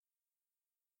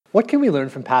What can we learn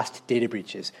from past data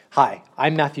breaches? Hi,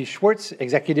 I'm Matthew Schwartz,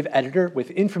 Executive Editor with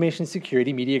Information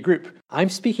Security Media Group. I'm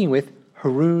speaking with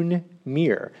Haroon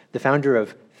Meer, the founder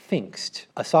of Thinkst,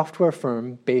 a software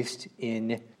firm based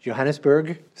in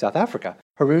Johannesburg, South Africa.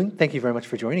 Haroon, thank you very much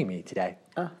for joining me today.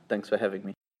 Thanks for having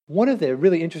me. One of the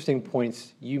really interesting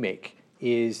points you make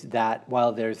is that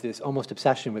while there's this almost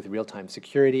obsession with real-time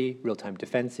security, real-time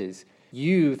defenses,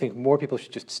 you think more people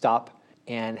should just stop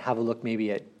and have a look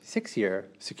maybe at 6-year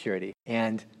security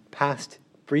and past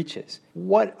breaches.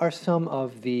 What are some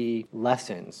of the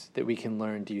lessons that we can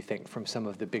learn, do you think, from some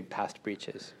of the big past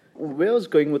breaches? Where I was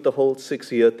going with the whole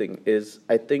 6-year thing is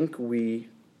I think we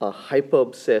are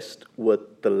hyper-obsessed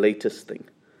with the latest thing.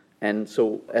 And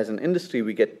so as an industry,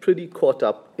 we get pretty caught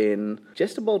up in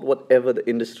just about whatever the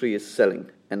industry is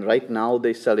selling. And right now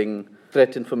they're selling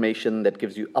threat information that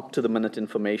gives you up-to-the-minute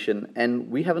information,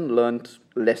 and we haven't learned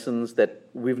lessons that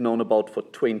we've known about for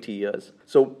 20 years.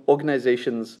 So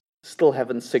organizations still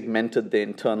haven't segmented their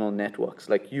internal networks.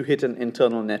 Like you hit an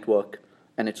internal network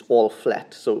and it's all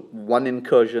flat. So one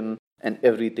incursion and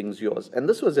everything's yours. And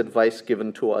this was advice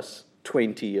given to us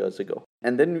 20 years ago.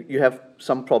 And then you have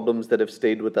some problems that have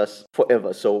stayed with us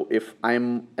forever. So if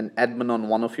I'm an admin on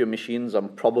one of your machines, I'm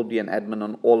probably an admin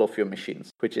on all of your machines,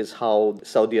 which is how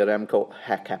Saudi Aramco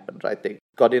hack happened, right? They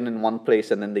got in one place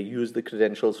and then they used the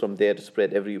credentials from there to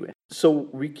spread everywhere. So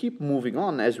we keep moving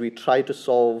on as we try to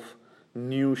solve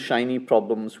new shiny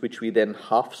problems, which we then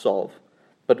half solve.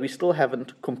 But we still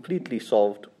haven't completely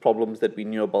solved problems that we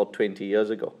knew about 20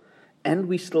 years ago. And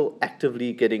we're still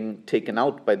actively getting taken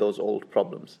out by those old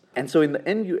problems. And so in the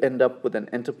end, you end up with an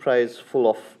enterprise full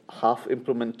of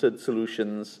half-implemented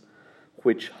solutions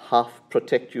which half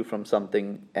protect you from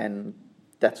something, and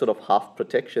that sort of half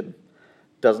protection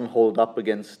doesn't hold up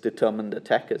against determined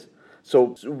attackers.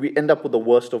 So we end up with the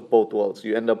worst of both worlds.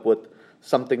 You end up with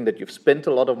something that you've spent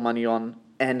a lot of money on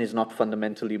and is not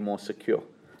fundamentally more secure,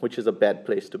 which is a bad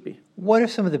place to be. What are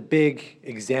some of the big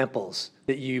examples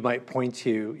that you might point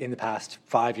to in the past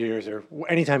 5 years or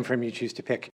any time frame you choose to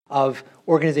pick of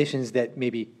organizations that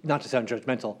maybe, not to sound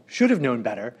judgmental, should have known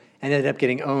better and ended up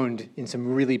getting owned in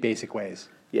some really basic ways?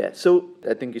 Yeah, so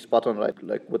I think you're spot on, right?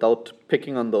 Like without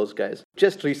picking on those guys.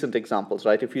 Just recent examples,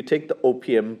 right? If you take the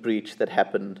OPM breach that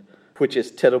happened, which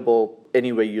is terrible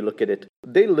any way you look at it,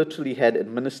 they literally had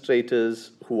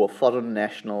administrators who were foreign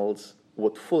nationals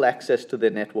with full access to their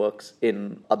networks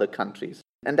in other countries.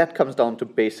 And that comes down to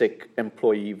basic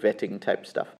employee vetting type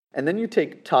stuff. And then you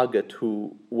take Target,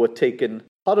 who were taken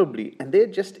horribly, and they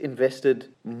just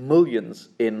invested millions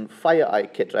in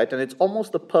FireEye Kit, right? And it's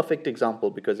almost the perfect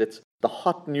example because it's the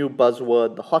hot new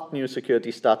buzzword, the hot new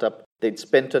security startup. They'd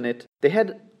spent on it. They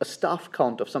had a staff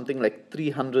count of something like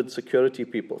 300 security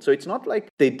people. So it's not like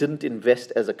they didn't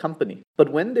invest as a company.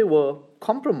 But when they were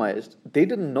compromised, they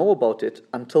didn't know about it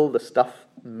until the stuff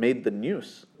made the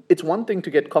news. It's one thing to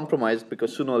get compromised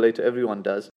because sooner or later everyone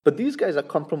does. But these guys are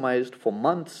compromised for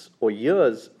months or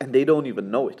years and they don't even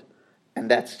know it.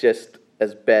 And that's just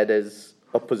as bad as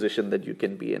a position that you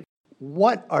can be in.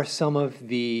 What are some of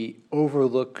the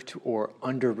overlooked or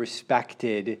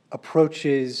under-respected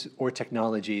approaches or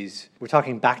technologies? We're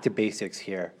talking back to basics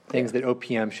here, things that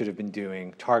OPM should have been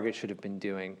doing, Target should have been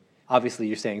doing. Obviously,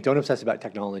 you're saying don't obsess about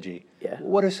technology. Yeah.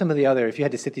 What are some of the other, if you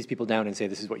had to sit these people down and say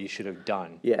this is what you should have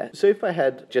done? Yeah, so if I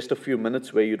had just a few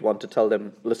minutes where you'd want to tell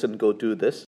them, listen, go do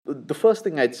this, the first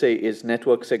thing I'd say is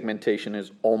network segmentation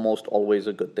is almost always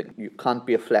a good thing. You can't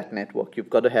be a flat network. You've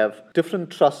got to have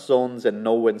different trust zones and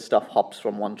know when stuff hops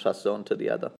from one trust zone to the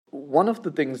other. One of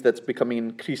the things that's becoming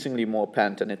increasingly more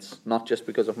apparent, and it's not just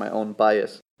because of my own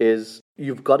bias, is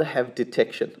you've got to have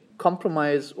detection.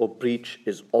 Compromise or breach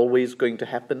is always going to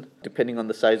happen. Depending on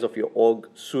the size of your org,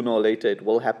 sooner or later it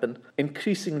will happen.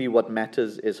 Increasingly what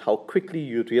matters is how quickly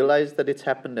you realize that it's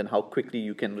happened and how quickly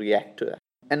you can react to that.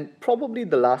 And probably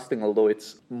the last thing, although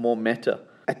it's more meta,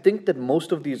 I think that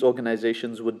most of these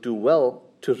organizations would do well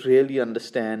to really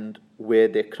understand where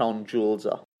their crown jewels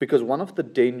are. Because one of the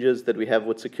dangers that we have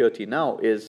with security now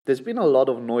is there's been a lot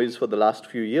of noise for the last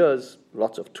few years,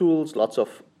 lots of tools, lots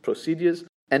of procedures,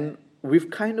 and we've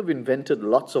kind of invented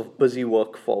lots of busy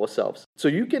work for ourselves. So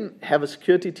you can have a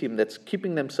security team that's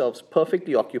keeping themselves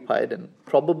perfectly occupied and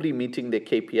probably meeting their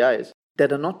KPIs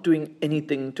that are not doing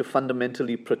anything to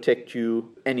fundamentally protect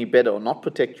you any better or not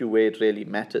protect you where it really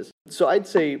matters. So I'd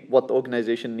say what the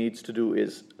organization needs to do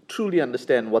is truly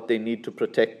understand what they need to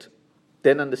protect,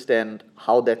 then understand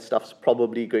how that stuff's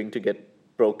probably going to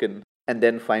get broken, and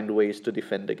then find ways to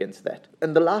defend against that.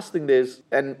 And the last thing there's,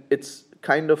 and it's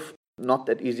kind of not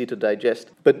that easy to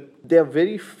digest, but there are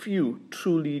very few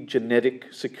truly generic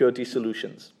security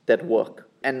solutions that work.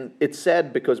 And it's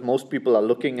sad because most people are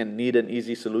looking and need an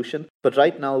easy solution, but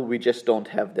right now we just don't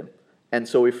have them. And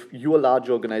so if you're a large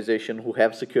organization who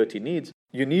have security needs,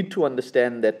 you need to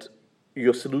understand that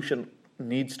your solution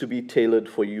needs to be tailored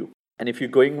for you. And if you're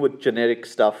going with generic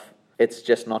stuff, it's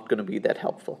just not going to be that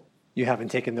helpful. You haven't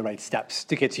taken the right steps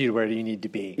to get you where you need to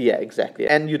be. Yeah, exactly.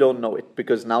 And you don't know it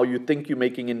because now you think you're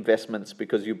making investments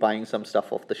because you're buying some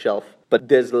stuff off the shelf. But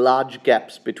there's large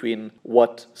gaps between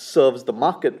what serves the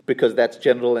market because that's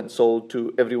general and sold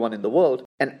to everyone in the world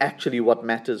and actually what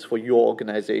matters for your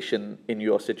organization in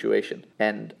your situation.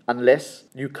 And unless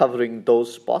you're covering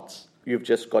those spots, you've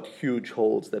just got huge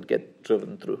holes that get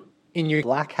driven through. In your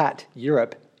Black Hat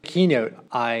Europe keynote,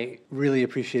 I really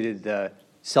appreciated the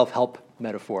self-help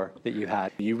metaphor that you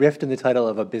had. You riffed on the title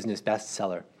of a business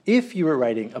bestseller. If you were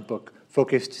writing a book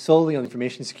focused solely on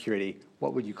information security,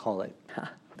 what would you call it?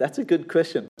 That's a good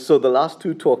question. So the last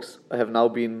two talks have now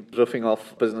been riffing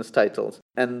off business titles.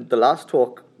 And the last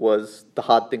talk was the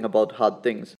hard thing about hard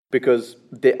things because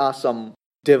there are some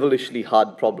devilishly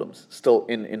hard problems still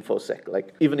in InfoSec.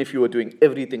 Like even if you were doing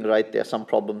everything right, there are some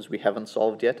problems we haven't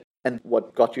solved yet. And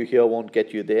what got you here won't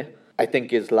get you there. I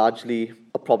think is largely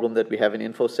a problem that we have in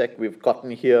InfoSec. We've gotten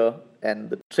here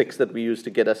and the tricks that we use to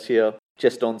get us here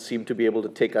just don't seem to be able to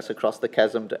take us across the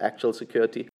chasm to actual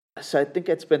security. So I think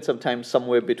I'd spend some time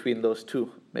somewhere between those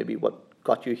two. Maybe what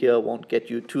got you here won't get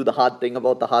you to the hard thing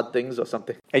about the hard things or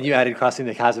something. And you added crossing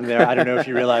the chasm there. I don't know if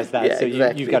you realized that. Yeah, so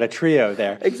exactly. you've got a trio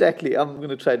there. Exactly. I'm going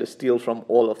to try to steal from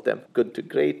all of them. Good to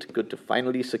great, good to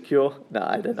finally secure. No,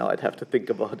 I don't know. I'd have to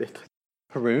think about it.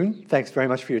 Haroon, thanks very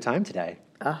much for your time today.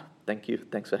 Thank you.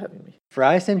 Thanks for having me. For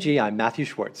ISMG, I'm Matthew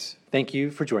Schwartz. Thank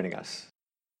you for joining us.